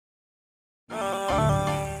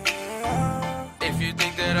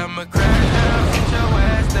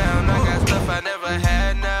down. I got stuff I never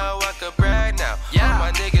had now. I could brag now. Yeah,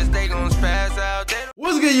 my niggas, they gon' spaz out.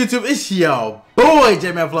 What's good, YouTube? It's y'all boy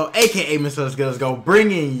Jmellflo, aka Mr. Let's Go,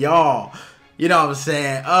 bringing y'all, you know what I'm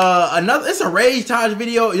saying, it's a rage charge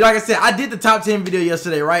video. Like I said, I did the top 10 video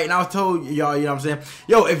yesterday, right? And I was told y'all, you know what I'm saying,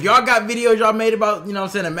 yo, if y'all got videos y'all made about, you know what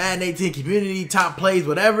I'm saying, the Madden 18 community, top plays,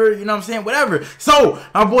 whatever, you know what I'm saying, whatever. So,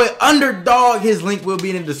 my boy Underdog, his link will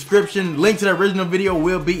be in the description. Link to the original video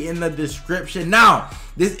will be in the description. Now,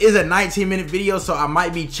 this is a 19-minute video, so I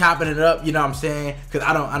might be chopping it up, you know what I'm saying? Because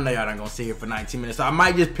I know y'all not gonna see it for 19 minutes. So I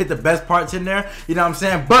might just put the best parts in there, you know what I'm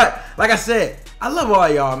saying? But, like I said, I love all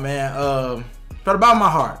y'all, man. From the bottom of my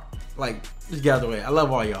heart. Like, just get out of the way. I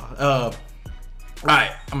love all y'all.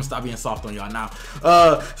 Alright, I'm gonna stop being soft on y'all now.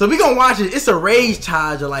 So we gonna watch it. It's a rage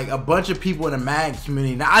charge of like a bunch of people in the Madden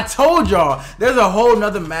community. Now I told y'all there's a whole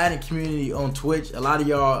nother Madden community on Twitch. A lot of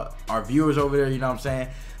y'all are viewers over there, you know what I'm saying?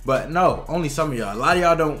 But no, only some of y'all. A lot of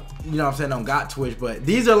y'all don't, you know what I'm saying, don't got Twitch. But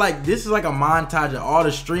these are like, this is like a montage of all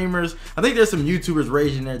the streamers. I think there's some YouTubers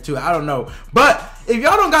raging there too. I don't know. But if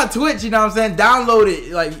y'all don't got Twitch, you know what I'm saying, download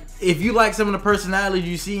it. Like, if you like some of the personalities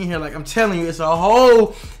you see in here, like I'm telling you, it's a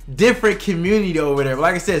whole different community over there. But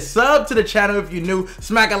like I said, sub to the channel if you're new.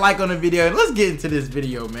 Smack a like on the video. And let's get into this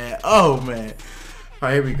video, man. Oh, man. All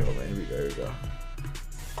right, here we go, man. Here we go.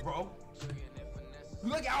 Bro,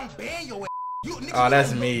 look, I don't ban your ass. You, nigga, oh,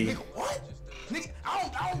 that's me. Nigga, what? Nigga,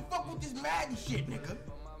 I don't fuck with this Madden shit, nigga.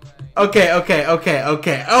 Okay.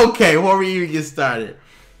 Before we even get started,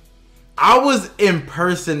 I was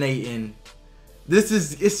impersonating. It's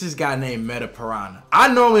this guy named Meta Piranha. I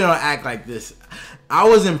normally don't act like this. I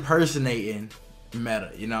was impersonating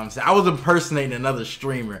Meta, you know what I'm saying? I was impersonating another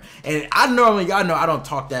streamer. And I normally, y'all know I don't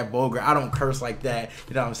talk that vulgar. I don't curse like that,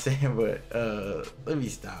 you know what I'm saying? But let me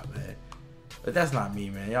stop, man. But that's not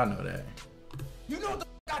me, man. Y'all know that. You know what the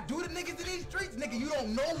fuck I do to niggas in these streets? Nigga, you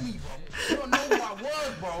don't know me, bro. You don't know who I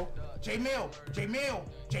was, bro. Jmell,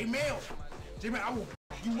 I will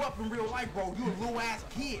f you up in real life, bro. You a little ass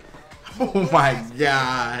kid. Oh my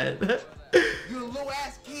god. You a little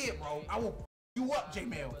ass kid, bro. I will f you up,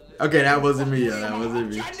 Jmell. Okay, that wasn't me, That wasn't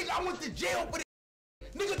me. Nigga, I went to jail for this.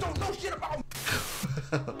 Niggas don't know shit about me.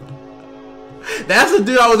 That's the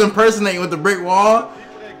dude I was impersonating with the brick wall.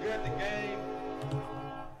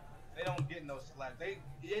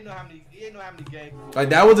 He ain't know how many games. Like,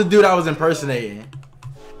 that was the dude I was impersonating.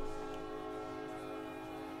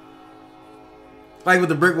 Like with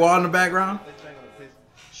the brick wall in the background.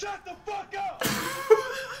 Shut the fuck up!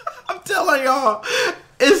 I'm telling y'all,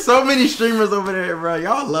 it's so many streamers over there, bro.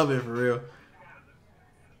 Y'all love it for real.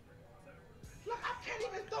 Look, I can't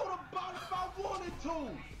even throw the ball if I wanted to.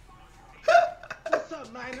 What's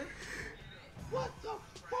up, Niner? What the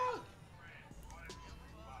fuck?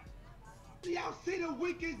 Y'all see the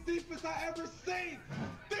weakest defense I ever seen?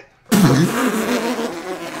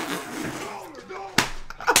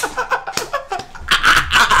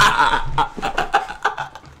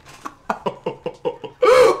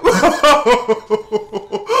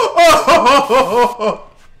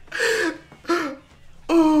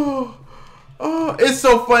 It's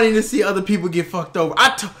so funny to see other people get fucked over.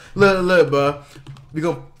 Look, bro. We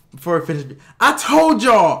go before I finish. I told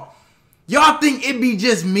y'all. Y'all think it be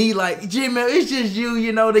just me, like, Jmell, it's just you,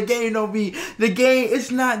 you know, the game don't be, the game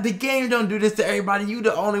don't do this to everybody. You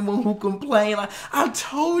the only one who complain. Like, I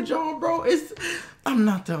told y'all, bro, I'm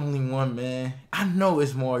not the only one, man. I know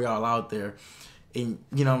it's more y'all out there. And,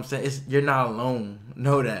 you know what I'm saying? You're not alone.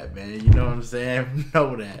 Know that, man. You know what I'm saying?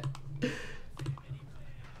 Know that.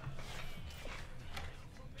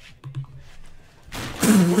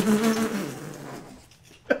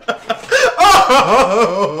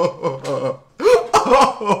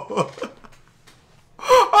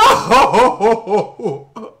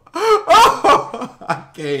 I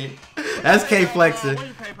can't. That's K flexing. Where's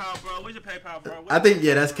your PayPal, bro? Where's your PayPal, bro? I think,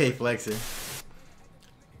 yeah, that's K flexing.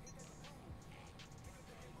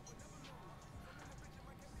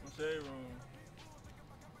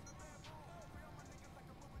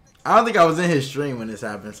 I don't think I was in his stream when this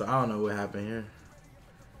happened, so I don't know what happened here.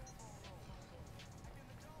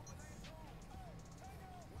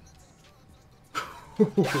 You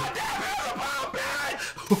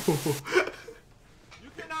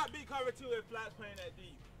cannot be cover 2 if flats playing that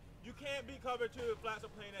deep. You can't be cover 2 if flats are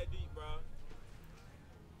playing that deep, bro.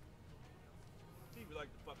 TV like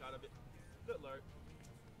the fuck out of it. Good lord.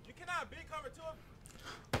 You cannot be cover 2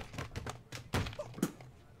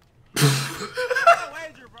 no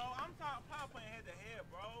wager, bro. I'm power playing head to head,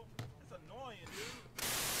 bro. It's annoying, dude.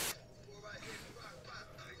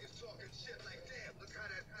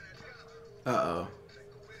 Uh-oh.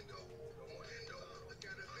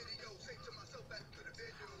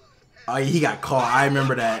 Oh, he got caught. I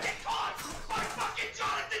remember that.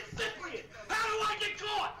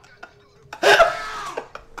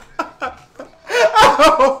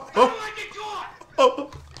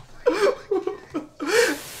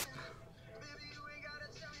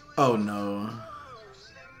 Oh no.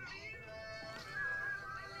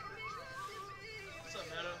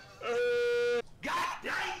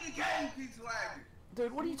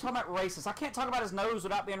 Dude, what are you talking about racist? I can't talk about his nose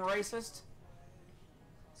without being racist.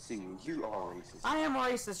 See, you are racist. I am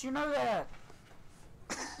racist, you know that.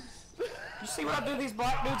 You see what I do to these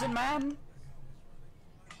black dudes in Madden?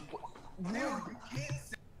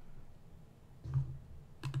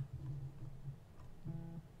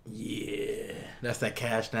 Yeah, that's that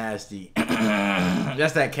cash nasty.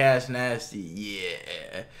 That's that cash nasty.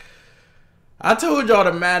 Yeah. I told y'all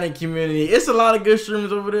the Madden community. It's a lot of good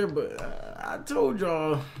streamers over there, but I told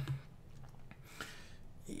y'all.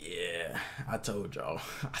 Yeah, I told y'all.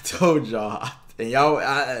 I told y'all. And y'all,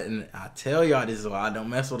 I tell y'all this is why I don't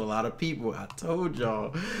mess with a lot of people. I told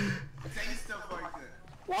y'all.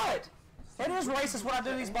 What? It is racist what I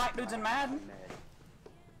do to these black dudes in Madden.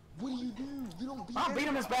 What do you do? You don't beat I beat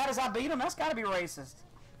them as bad as I beat them. That's gotta be racist.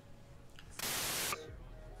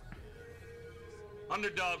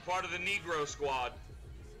 Underdog, part of the Negro squad.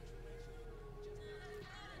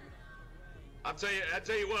 I tell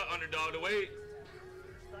you what, Underdog,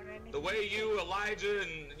 the way you, Elijah,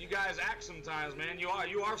 and you guys act sometimes, man, you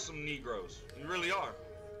are some Negroes. You really are.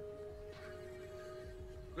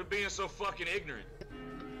 Quit being so fucking ignorant.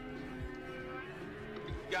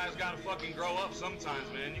 You guys gotta fucking grow up sometimes,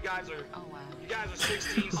 man. You guys are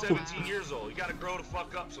 16, 17 years old. You gotta grow the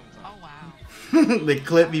fuck up sometimes. Oh wow. The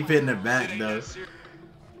clip be pitting the back though.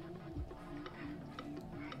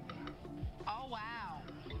 Oh wow.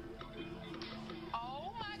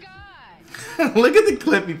 Oh my god. Look at the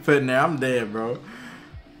clip he put in there. I'm dead, bro.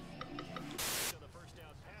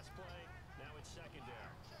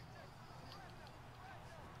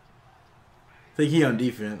 Think he on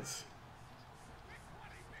defense.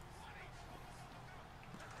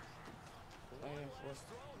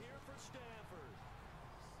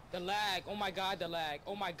 The lag. Oh my god, the lag.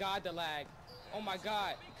 Oh my god, the lag. Oh my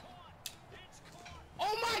god.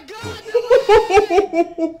 Oh my god!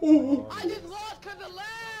 I just lost because of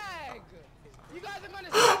lag! You guys are gonna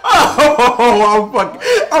Oh,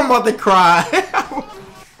 I'm about to cry.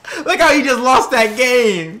 Look how he just lost that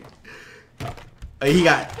game. He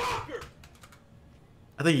got.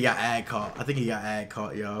 I think he got ad caught. I think he got ad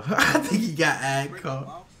caught, yo. I think he got ad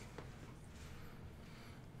caught.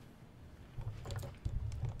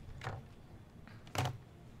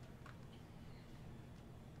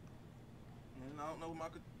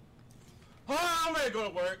 Oh, I'm ready to go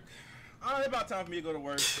to work. It's about time for me to go to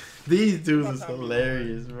work. These dudes is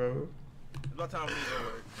hilarious, bro. It's about time for me to go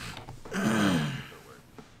to work.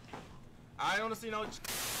 I don't see no.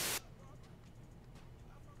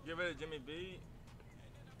 Get rid of Jimmy B.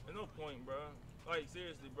 There's no point, bro. Like,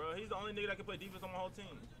 seriously, bro. He's the only nigga that can play defense on my whole team.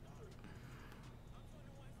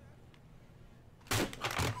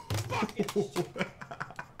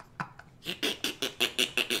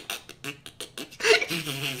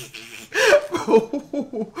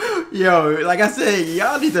 Yo, like I said,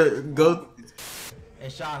 y'all need to go.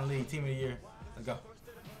 And Sean Lee, team of the year. Let's go.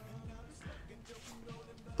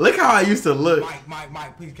 Look how I used to look.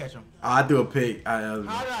 Mike, please catch him. I do a pick. How did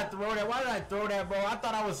I throw that? Why did I throw that, bro? I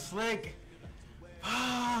thought I was slick.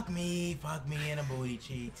 Fuck me in the booty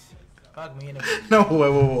cheeks. Fuck me in the booty. No,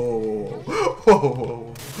 whoa.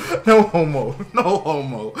 No homo. No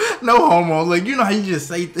homo. No homo. Look, you know how you just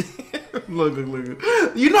say things. Look.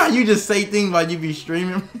 You know how you just say things while you be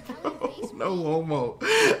streaming, bro? No homo.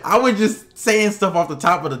 I was just saying stuff off the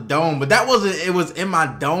top of the dome, but that wasn't, it was in my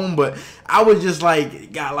dome, but I was just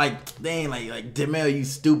like, got like, dang, like, Jmell, you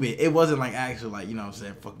stupid. It wasn't like actual, like, you know what I'm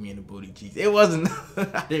saying, fuck me in the booty cheeks. It wasn't,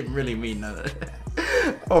 I didn't really mean none of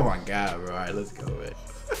that. Oh my God, bro. All right, let's go, man.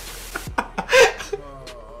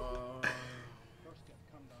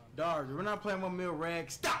 Dog, we're not playing with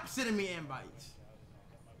Mdden. Stop sending me invites.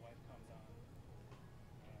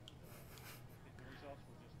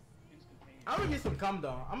 I'm gonna get some cum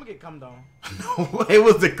down. I'm gonna get cum down. No, it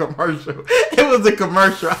was the commercial. It was the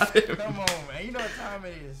commercial. Come on, man. You know what time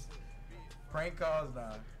it is. Prank calls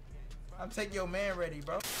down. I'm taking your man ready,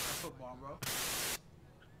 bro. Football, bro.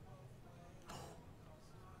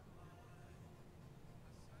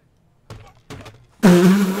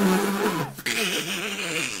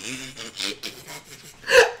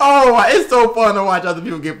 Oh, it's so fun to watch other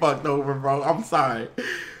people get fucked over, bro. I'm sorry.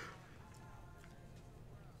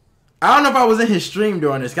 I don't know if I was in his stream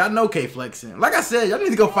during this. Got no K flexing. Like I said, y'all need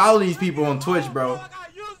to go follow these people on Twitch, bro.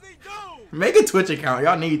 Make a Twitch account.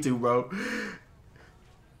 Y'all need to, bro.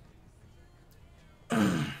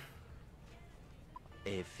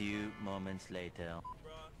 A few moments later.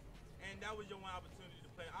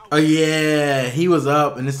 Oh yeah, he was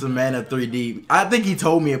up, and this is a man of 3D. I think he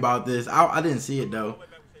told me about this. I didn't see it though.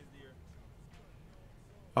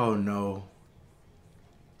 Oh no.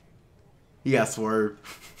 He got swerved.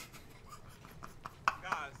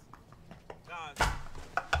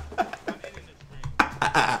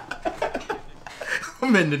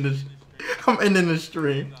 I'm ending the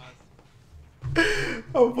stream.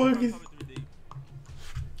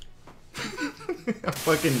 I'm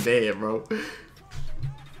fucking dead, bro.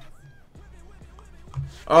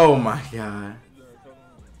 Oh my god.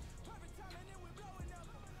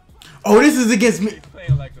 Oh, this is against me.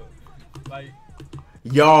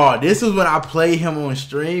 Y'all, this is when I played him on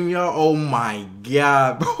stream, y'all. Oh my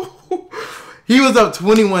god, bro. He was up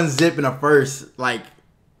 21 zip in the first. Like,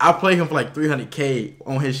 I played him for like 300K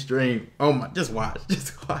on his stream. Oh my, just watch.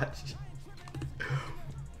 Just watch.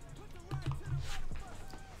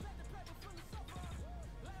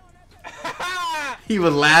 He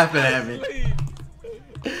was laughing at me.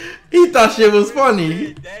 He thought shit was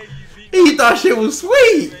funny. He thought shit was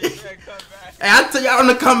sweet. Hey, I tell y'all on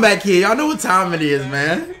the comeback here. Y'all know what time it is,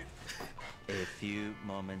 man. A few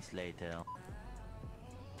moments later.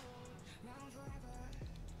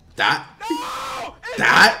 Dot.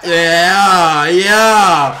 Dot. Yeah.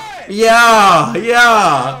 Yeah. Yeah.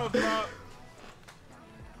 Yeah.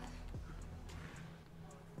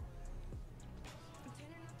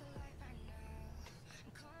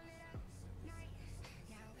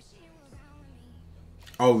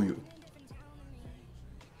 Oh, you.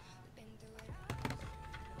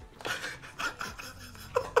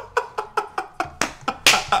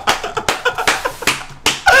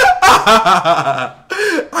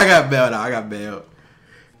 I got bailed out. I got bailed.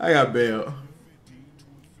 I got bailed.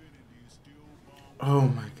 Oh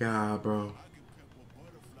my god, bro.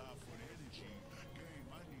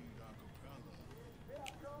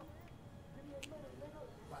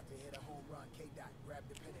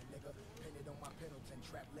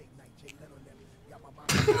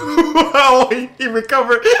 Oh, he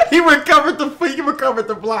recovered. He recovered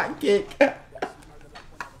the block kick.